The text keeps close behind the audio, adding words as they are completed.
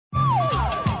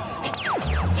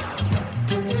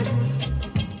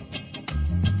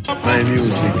My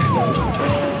music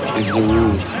is the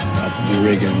root of the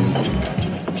reggae music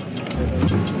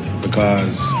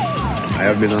because I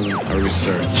have been on a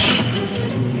research.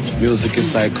 Music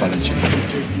is psychology,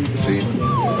 see?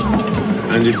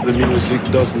 And if the music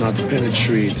does not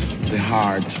penetrate the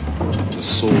heart, the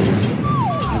soul,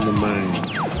 and the mind,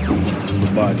 and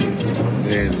the body,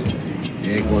 then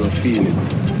you ain't gonna feel it.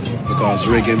 Because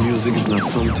reggae music is not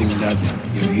something that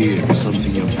you hear, it's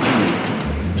something you feel.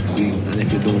 See? And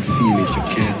if you don't feel it, you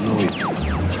can't know it.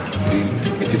 See?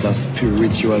 It is a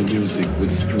spiritual music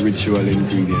with spiritual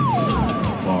ingredients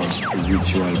for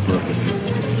spiritual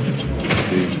purposes.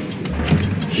 See?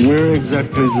 Where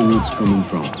exactly is the roots coming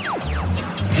from?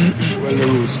 Well, the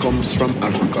roots comes from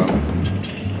Africa,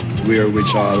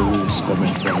 which all roots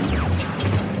coming from.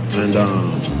 And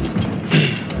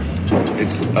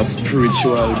it's a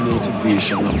spiritual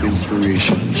motivation of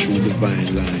inspiration through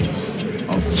divine lines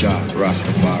of Jah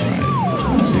Rastafari,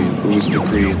 see, who is the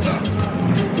creator,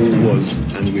 who was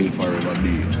and will forever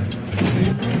be. See?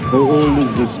 How old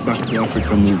is this Back to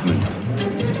Africa movement?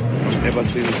 Ever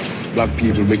since black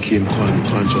people became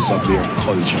conscious of their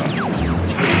culture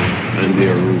and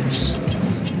their roots,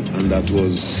 and that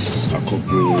was a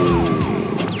couple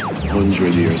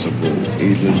 100 years ago,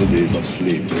 even in the days of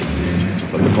slavery.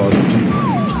 But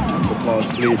because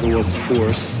slavery was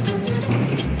forced,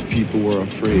 people were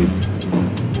afraid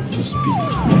to speak.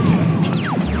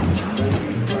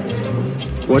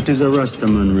 What is a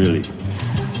Rastaman really?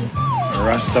 A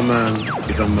Rastaman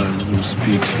is a man who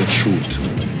speaks the truth.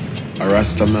 A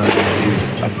Rastaman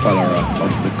is a follower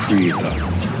of the Creator.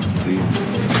 See?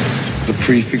 The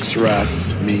prefix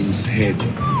Ras means head.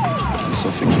 The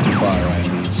suffix Tafari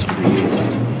means creator.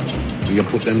 When you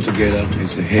put them together,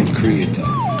 it's the head creator.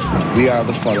 We are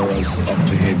the followers of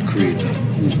the head creator,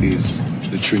 who is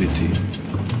the Trinity.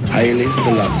 Haile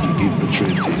Selassie is the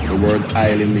Trinity. The word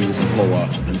Haile means power,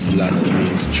 and Selassie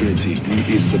means Trinity.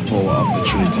 He is the power of the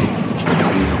Trinity.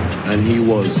 See? And he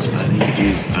was, and he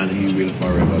is, and he will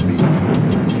forever be.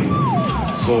 See?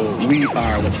 So we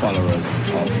are the followers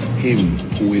of him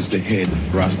who is the head,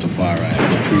 Rastafari.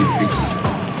 The prefix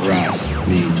Ras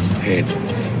means head.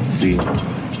 See?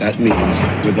 That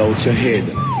means without your head,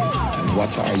 and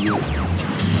what are you?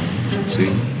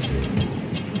 See?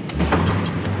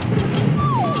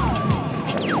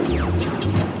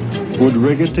 Would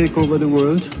reggae take over the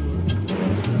world?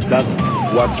 That's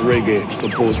what reggae is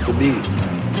supposed to be.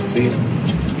 See?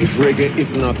 If reggae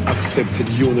is not accepted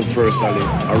universally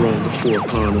around the four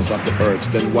corners of the earth,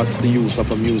 then what's the use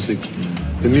of a music?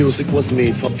 The music was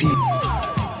made for people.